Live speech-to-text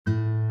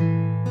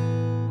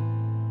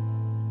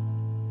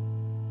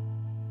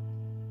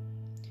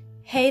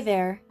Hey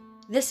there,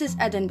 this is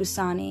Eden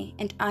Busani,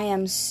 and I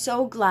am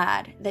so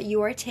glad that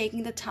you are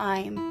taking the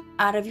time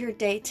out of your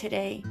day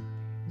today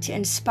to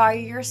inspire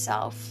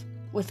yourself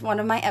with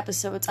one of my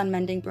episodes on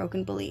mending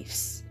broken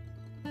beliefs.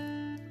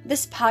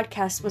 This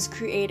podcast was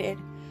created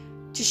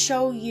to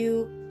show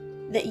you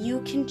that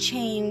you can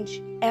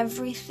change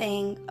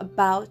everything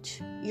about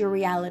your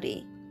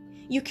reality.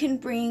 You can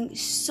bring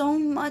so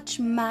much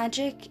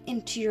magic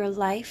into your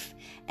life,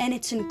 and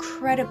it's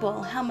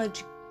incredible how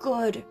much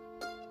good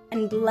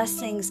and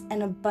blessings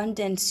and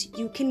abundance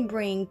you can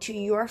bring to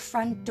your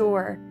front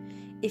door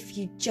if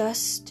you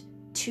just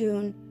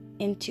tune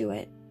into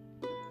it.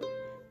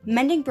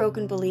 Mending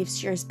Broken Beliefs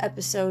shares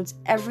episodes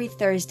every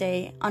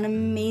Thursday on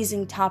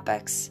amazing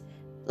topics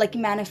like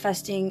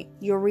manifesting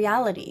your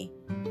reality,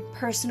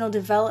 personal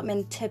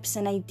development tips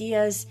and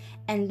ideas,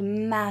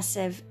 and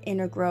massive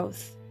inner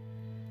growth.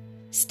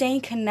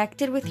 Staying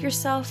connected with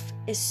yourself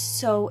is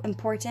so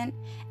important,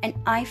 and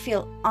I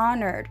feel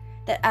honored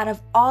that out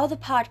of all the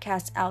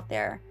podcasts out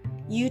there,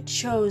 you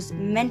chose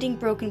Mending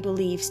Broken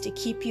Beliefs to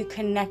keep you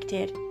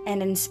connected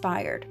and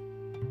inspired.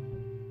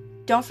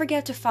 Don't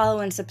forget to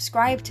follow and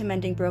subscribe to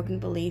Mending Broken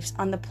Beliefs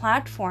on the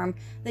platform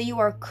that you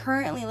are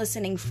currently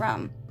listening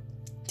from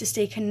to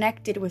stay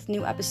connected with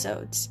new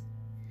episodes.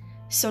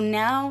 So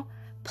now,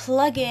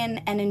 plug in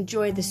and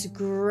enjoy this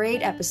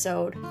great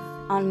episode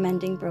on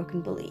Mending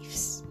Broken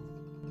Beliefs.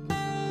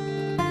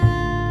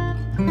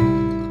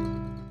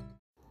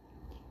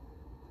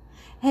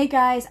 Hey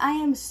guys, I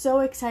am so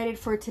excited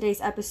for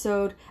today's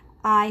episode.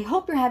 I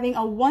hope you're having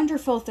a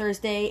wonderful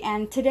Thursday,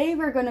 and today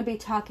we're going to be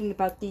talking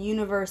about the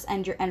universe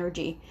and your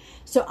energy.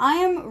 So I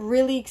am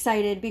really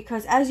excited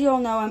because, as you all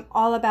know, I'm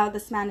all about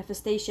this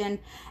manifestation,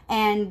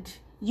 and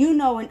you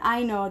know and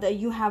I know that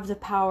you have the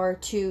power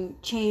to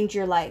change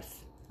your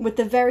life with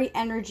the very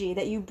energy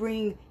that you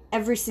bring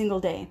every single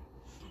day.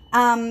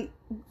 I'm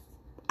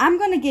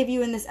going to give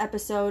you in this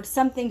episode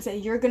some things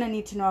that you're going to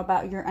need to know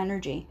about your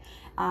energy.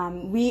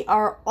 We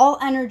are all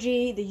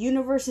energy, the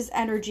universe is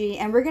energy,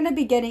 and we're going to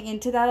be getting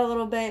into that a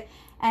little bit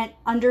and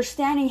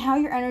understanding how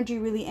your energy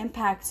really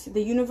impacts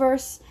the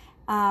universe,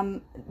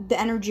 the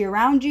energy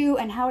around you,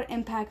 and how it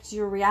impacts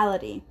your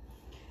reality.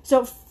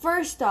 So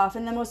first off,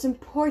 and the most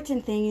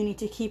important thing you need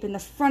to keep in the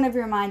front of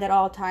your mind at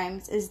all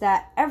times is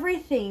that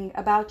everything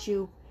about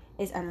you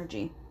is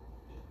energy.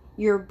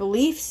 Your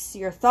beliefs,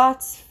 your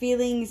thoughts,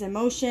 feelings,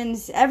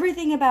 emotions,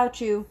 everything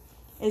about you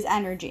is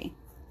energy.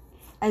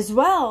 As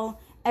well,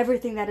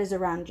 everything that is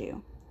around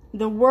you.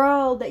 The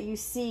world that you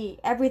see,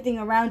 everything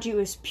around you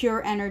is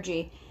pure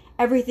energy.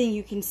 Everything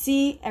you can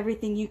see,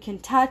 everything you can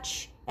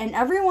touch, and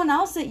everyone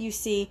else that you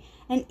see,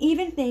 and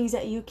even things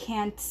that you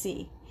can't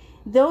see.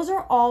 Those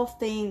are all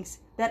things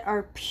that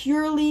are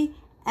purely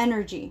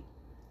energy.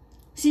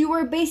 So you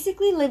are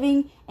basically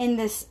living in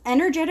this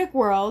energetic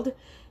world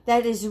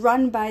that is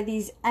run by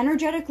these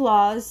energetic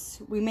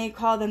laws. We may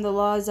call them the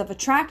laws of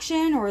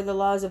attraction or the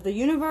laws of the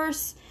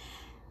universe.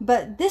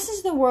 But this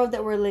is the world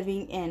that we're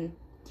living in.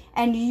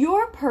 And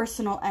your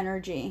personal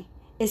energy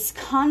is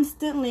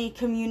constantly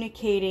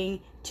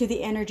communicating to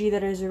the energy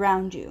that is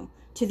around you,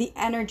 to the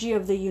energy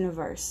of the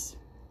universe.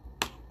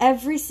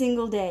 Every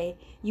single day,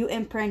 you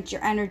imprint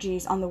your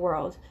energies on the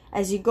world.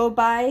 As you go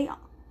by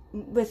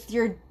with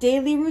your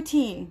daily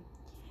routine,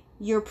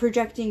 you're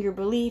projecting your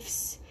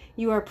beliefs,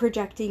 you are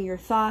projecting your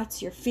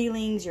thoughts, your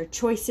feelings, your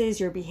choices,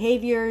 your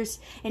behaviors,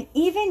 and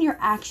even your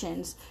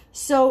actions.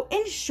 So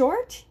in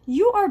short,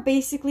 you are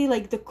basically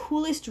like the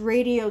coolest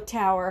radio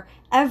tower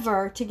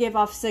ever to give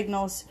off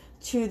signals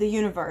to the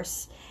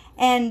universe.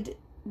 And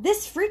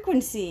this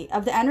frequency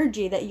of the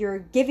energy that you're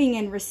giving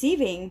and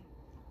receiving,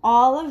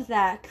 all of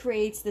that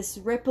creates this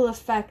ripple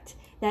effect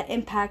that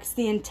impacts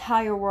the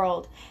entire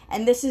world.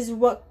 And this is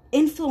what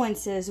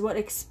influences what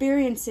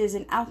experiences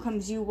and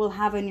outcomes you will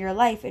have in your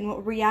life and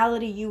what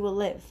reality you will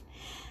live.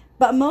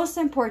 But most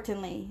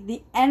importantly,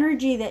 the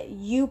energy that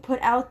you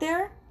put out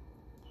there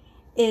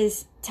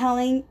is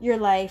telling your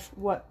life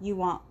what you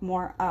want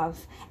more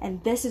of.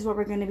 And this is what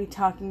we're going to be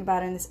talking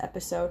about in this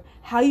episode.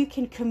 How you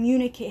can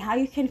communicate, how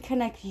you can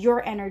connect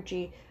your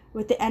energy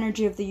with the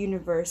energy of the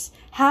universe.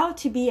 How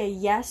to be a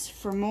yes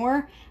for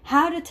more.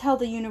 How to tell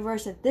the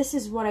universe that this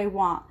is what I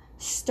want.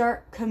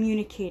 Start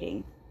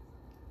communicating.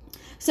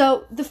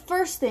 So the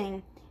first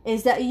thing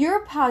is that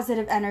your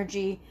positive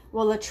energy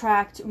will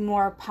attract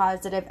more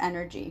positive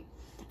energy.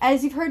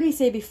 As you've heard me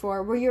say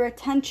before, where your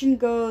attention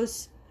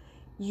goes,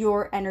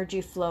 your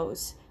energy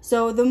flows.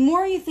 So the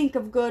more you think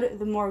of good,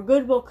 the more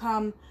good will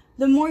come.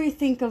 The more you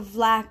think of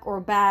lack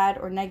or bad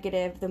or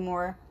negative, the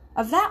more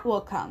of that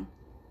will come.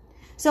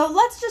 So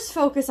let's just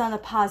focus on the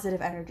positive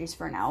energies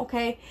for now,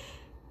 okay?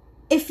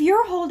 If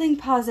you're holding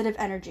positive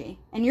energy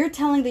and you're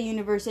telling the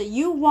universe that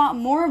you want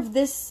more of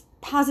this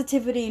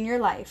positivity in your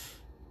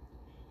life,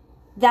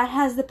 that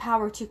has the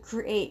power to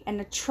create and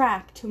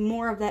attract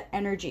more of that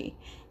energy.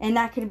 And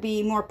that could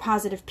be more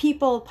positive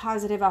people,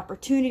 positive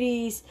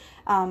opportunities,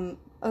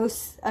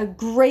 a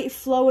great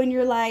flow in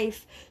your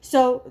life.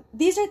 So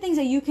these are things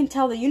that you can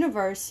tell the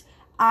universe,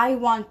 I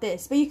want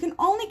this. But you can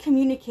only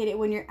communicate it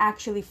when you're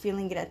actually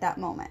feeling it at that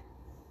moment.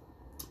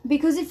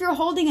 Because if you're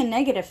holding a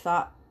negative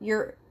thought,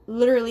 you're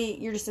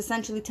just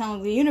essentially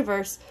telling the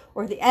universe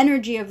or the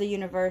energy of the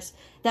universe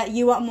that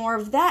you want more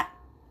of that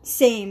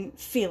same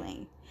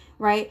feeling,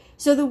 right?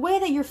 So the way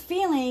that you're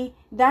feeling,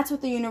 that's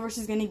what the universe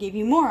is going to give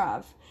you more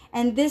of.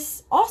 And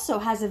this also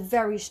has a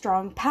very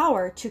strong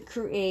power to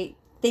create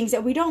things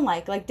that we don't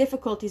like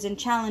difficulties and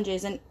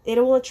challenges, and it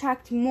will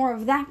attract more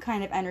of that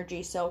kind of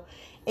energy. So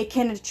it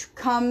can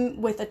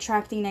come with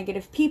attracting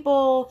negative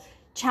people,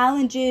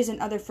 challenges, and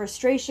other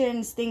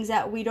frustrations, things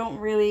that we don't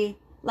really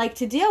like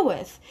to deal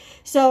with.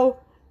 So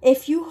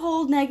if you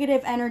hold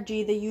negative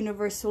energy, the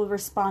universe will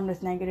respond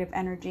with negative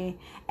energy.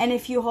 And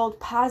if you hold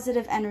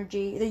positive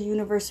energy, the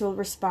universe will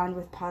respond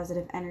with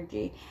positive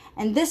energy.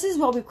 And this is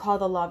what we call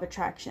the law of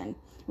attraction,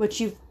 which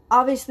you've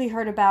obviously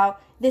heard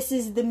about. This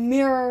is the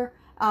mirror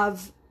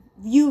of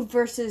you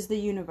versus the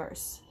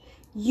universe.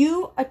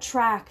 You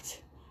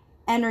attract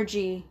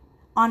energy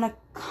on a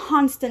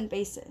constant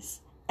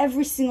basis,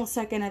 every single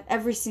second of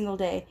every single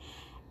day.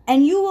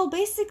 And you will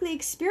basically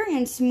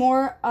experience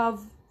more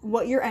of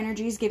what your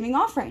energy is giving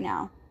off right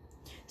now.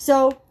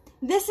 So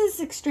this is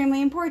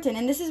extremely important.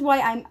 And this is why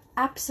I'm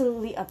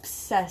absolutely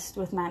obsessed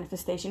with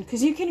manifestation,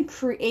 because you can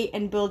create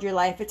and build your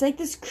life. It's like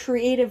this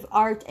creative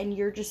art, and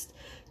you're just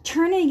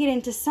turning it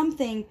into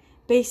something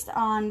based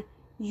on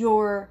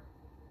your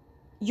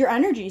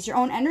energies, your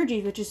own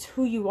energies, which is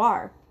who you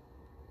are.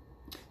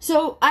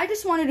 So I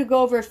just wanted to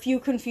go over a few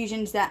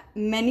confusions that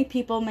many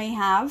people may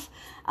have.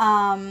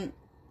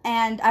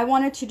 And I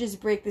wanted to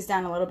just break this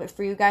down a little bit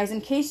for you guys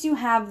in case you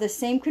have the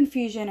same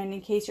confusion and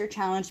in case you're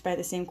challenged by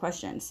the same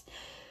questions.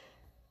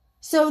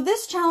 So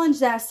this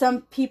challenge that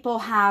some people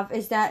have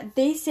is that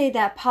they say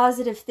that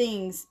positive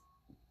things,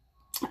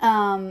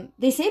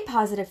 they say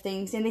positive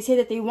things and they say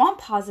that they want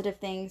positive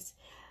things,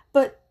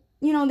 but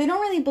they don't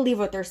really believe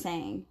what they're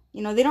saying.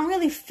 They don't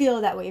really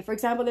feel that way. For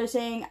example, they're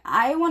saying,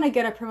 I want to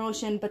get a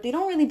promotion, but they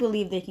don't really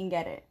believe they can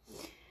get it.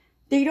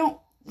 They don't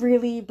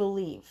really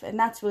believe. And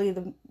that's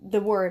really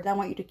the word I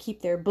want you to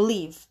keep there,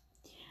 believe.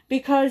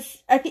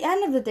 Because at the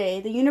end of the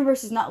day, the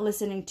universe is not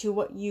listening to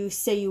what you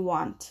say you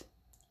want.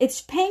 It's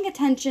paying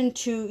attention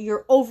to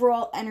your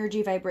overall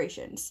energy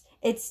vibrations.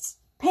 It's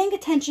paying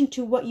attention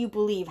to what you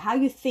believe, how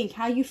you think,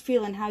 how you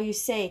feel, and how you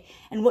say,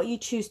 and what you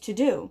choose to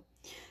do.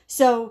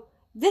 So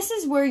this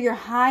is where your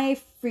high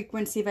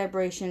frequency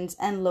vibrations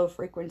and low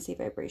frequency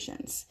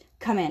vibrations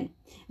come in.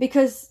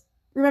 Because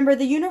remember,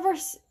 the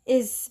universe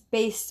is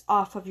based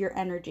off of your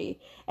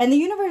energy. And the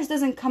universe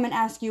doesn't come and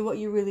ask you what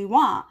you really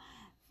want.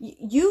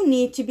 You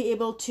need to be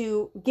able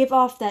to give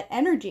off that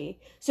energy.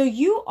 So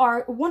you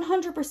are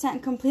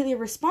 100% completely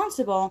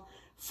responsible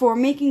for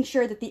making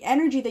sure that the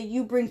energy that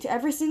you bring to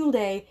every single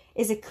day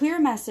is a clear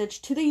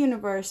message to the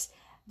universe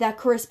that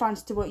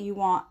corresponds to what you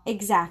want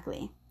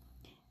exactly.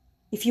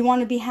 If you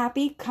want to be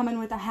happy, come in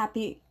with a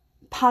happy,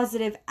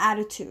 positive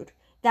attitude.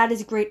 That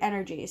is great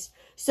energies.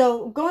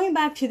 So going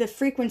back to the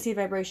frequency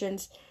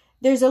vibrations,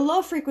 there's a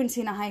low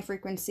frequency and a high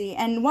frequency.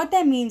 And what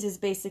that means is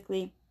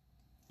basically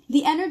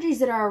the energies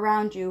that are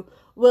around you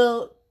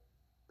will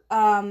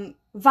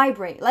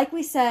vibrate. Like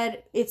we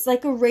said, it's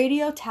like a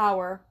radio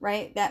tower,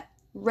 right? That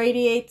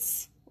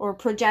radiates or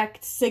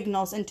projects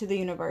signals into the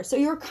universe. So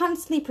you're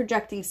constantly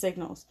projecting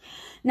signals.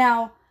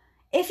 Now,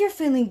 if you're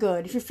feeling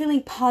good, if you're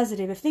feeling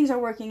positive, if things are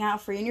working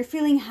out for you and you're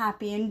feeling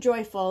happy and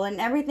joyful and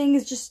everything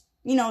is just,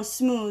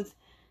 smooth,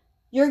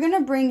 you're going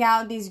to bring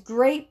out these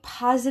great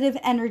positive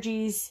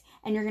energies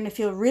and you're going to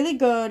feel really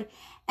good.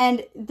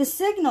 And the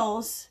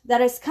signals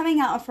that is coming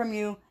out from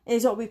you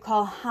is what we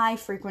call high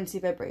frequency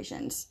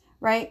vibrations,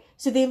 right?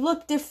 So they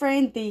look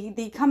different,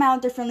 they come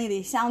out differently,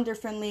 they sound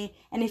differently.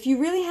 And if you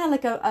really had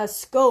like a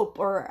scope,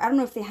 or I don't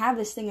know if they have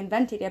this thing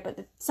invented yet,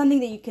 but something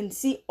that you can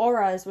see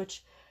auras,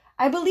 which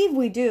I believe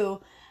we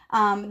do,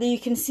 that you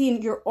can see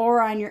in your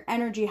aura and your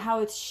energy, how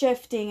it's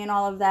shifting and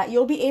all of that.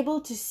 You'll be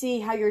able to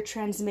see how you're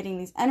transmitting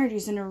these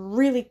energies in a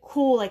really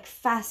cool,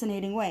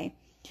 fascinating way.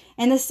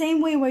 In the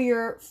same way where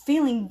you're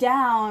feeling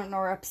down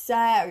or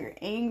upset or you're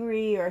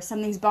angry or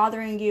something's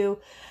bothering you,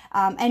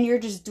 and you're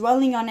just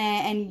dwelling on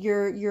it and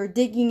you're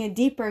digging it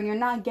deeper and you're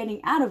not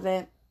getting out of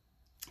it,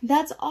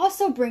 that's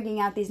also bringing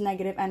out these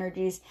negative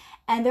energies,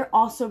 and they're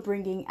also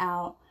bringing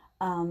out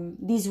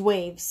these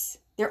waves.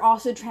 They're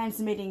also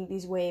transmitting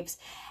these waves.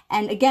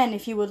 And again,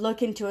 if you would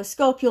look into a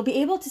scope, you'll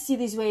be able to see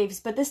these waves,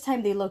 but this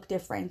time they look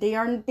different.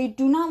 They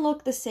do not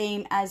look the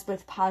same as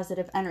with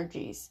positive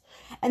energies.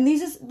 And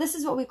this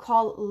is what we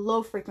call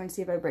low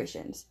frequency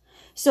vibrations.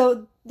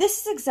 So this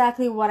is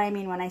exactly what I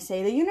mean when I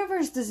say the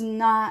universe does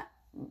not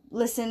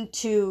listen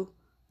to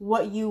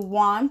what you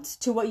want,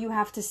 to what you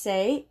have to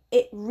say.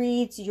 It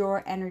reads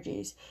your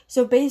energies.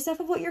 So based off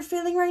of what you're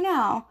feeling right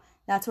now,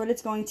 that's what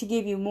it's going to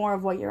give you more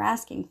of what you're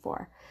asking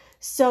for.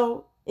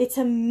 So it's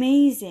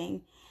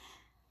amazing.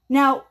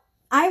 Now,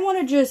 I want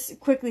to just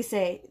quickly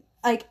say,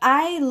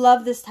 I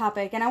love this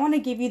topic and I want to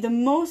give you the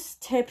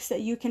most tips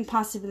that you can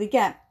possibly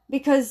get.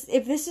 Because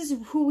if this is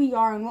who we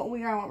are and what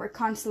we are and what we're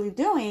constantly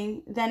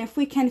doing, then if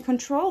we can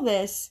control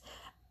this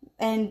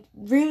and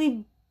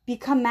really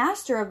become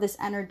master of this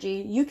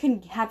energy, you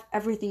can have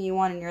everything you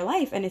want in your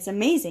life. And it's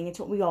amazing. It's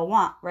what we all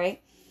want,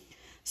 right?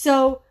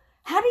 So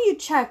how do you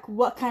check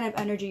what kind of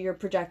energy you're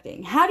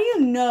projecting? How do you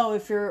know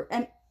if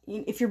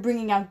you're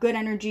bringing out good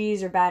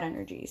energies or bad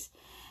energies?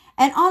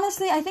 And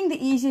honestly, I think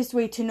the easiest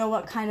way to know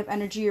what kind of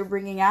energy you're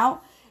bringing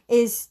out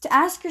is to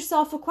ask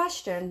yourself a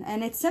question.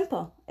 And it's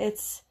simple.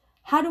 It's,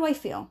 how do I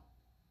feel?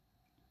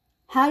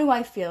 How do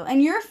I feel?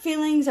 And your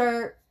feelings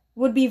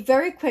would be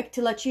very quick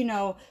to let you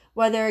know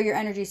whether your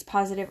energy is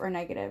positive or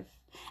negative.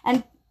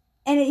 And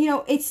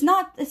it's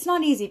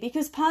not easy,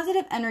 because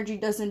positive energy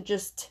doesn't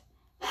just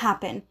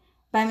happen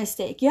by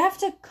mistake. You have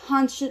to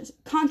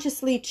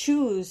consciously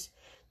choose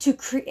to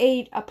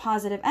create a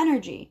positive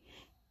energy,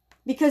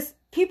 because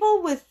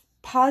people with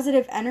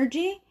positive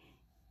energy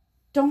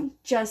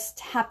don't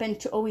just happen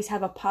to always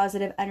have a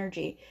positive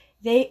energy.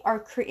 They are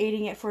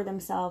creating it for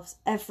themselves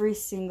every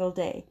single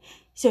day.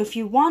 So if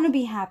you want to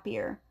be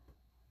happier,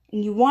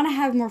 and you want to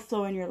have more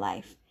flow in your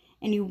life,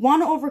 and you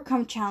want to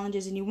overcome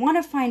challenges, and you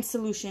want to find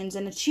solutions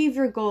and achieve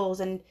your goals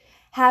and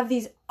have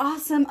these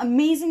awesome,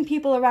 amazing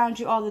people around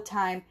you all the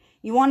time,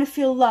 you want to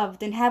feel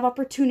loved and have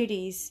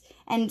opportunities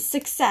and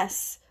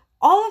success,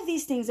 all of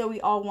these things that we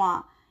all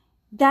want,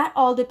 that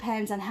all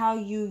depends on how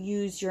you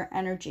use your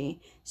energy.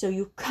 So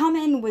you come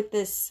in with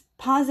this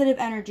positive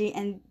energy,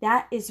 and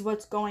that's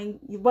what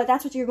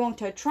you're going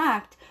to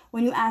attract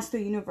when you ask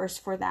the universe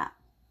for that.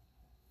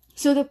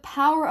 So the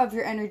power of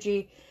your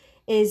energy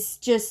is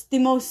just the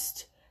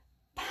most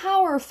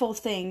powerful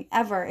thing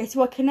ever. It's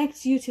what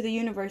connects you to the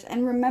universe.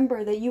 And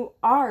remember that you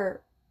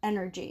are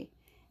energy.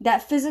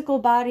 That physical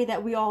body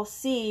that we all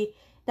see,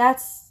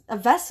 that's a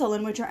vessel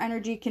in which our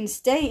energy can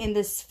stay in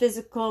this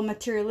physical,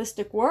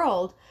 materialistic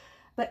world.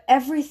 But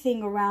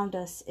everything around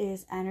us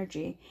is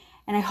energy.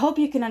 And I hope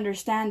you can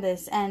understand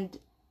this. And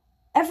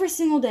every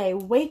single day,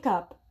 wake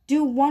up,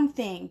 do one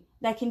thing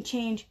that can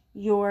change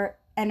your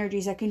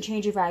energies, that can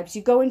change your vibes.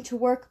 You go into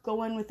work,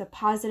 go in with a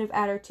positive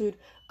attitude,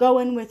 go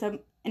in with an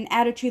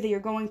attitude that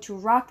you're going to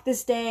rock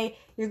this day,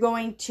 you're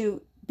going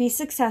to be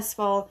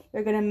successful,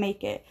 you're going to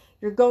make it.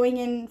 You're going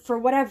in for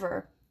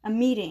whatever, a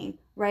meeting,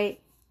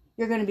 right?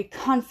 You're going to be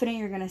confident,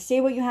 you're going to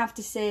say what you have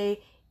to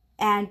say,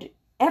 and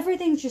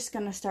everything's just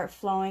going to start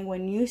flowing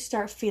when you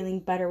start feeling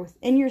better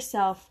within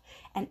yourself.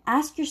 And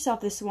ask yourself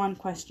this one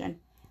question: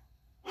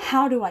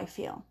 how do I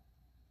feel?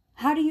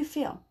 How do you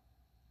feel?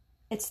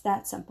 It's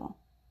that simple.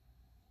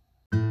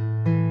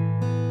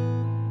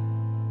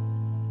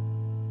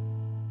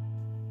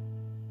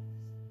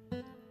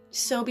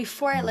 So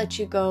before I let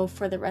you go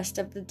for the rest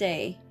of the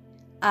day,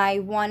 I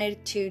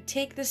wanted to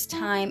take this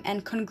time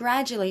and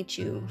congratulate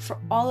you for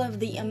all of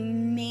the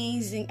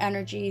amazing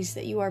energies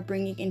that you are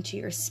bringing into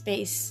your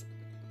space,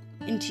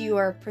 into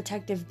your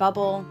protective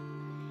bubble,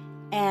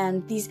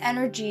 and these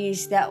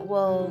energies that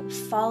will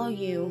follow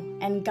you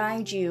and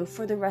guide you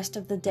for the rest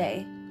of the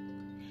day.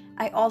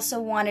 I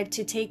also wanted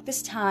to take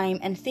this time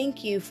and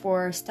thank you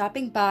for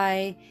stopping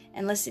by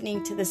and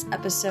listening to this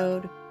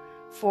episode,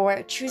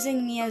 for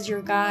choosing me as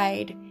your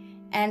guide,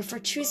 and for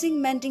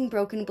choosing Mending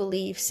Broken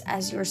Beliefs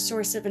as your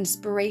source of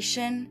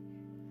inspiration,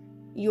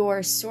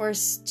 your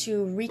source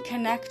to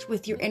reconnect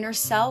with your inner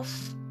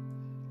self,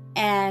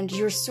 and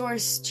your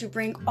source to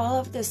bring all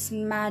of this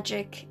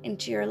magic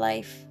into your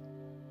life.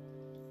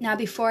 Now,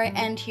 before I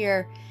end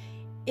here,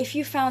 if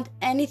you found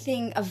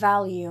anything of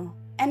value,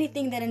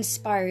 anything that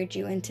inspired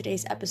you in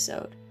today's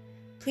episode,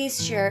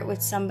 please share it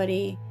with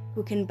somebody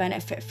who can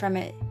benefit from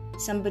it.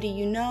 Somebody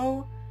you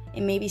know,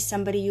 it may be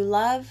somebody you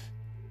love,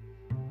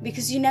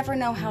 because you never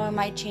know how it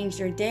might change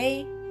their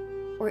day,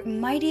 or it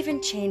might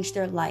even change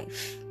their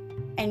life.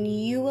 And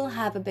you will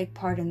have a big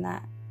part in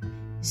that.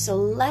 So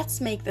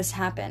let's make this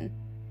happen.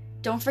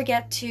 Don't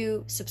forget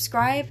to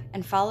subscribe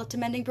and follow to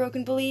Mending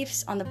Broken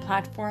Beliefs on the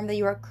platform that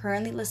you are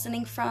currently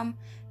listening from,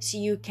 so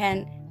you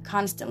can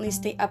constantly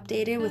stay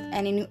updated with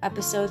any new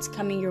episodes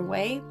coming your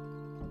way.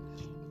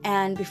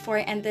 And before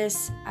I end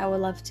this, I would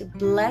love to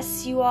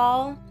bless you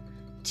all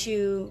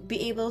to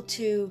be able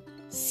to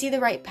see the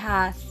right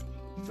path,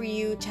 for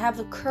you to have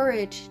the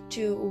courage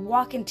to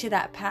walk into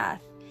that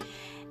path,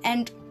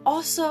 and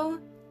also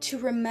to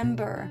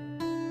remember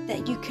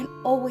that you can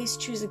always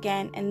choose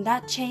again, and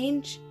that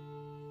change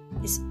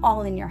is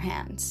all in your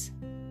hands.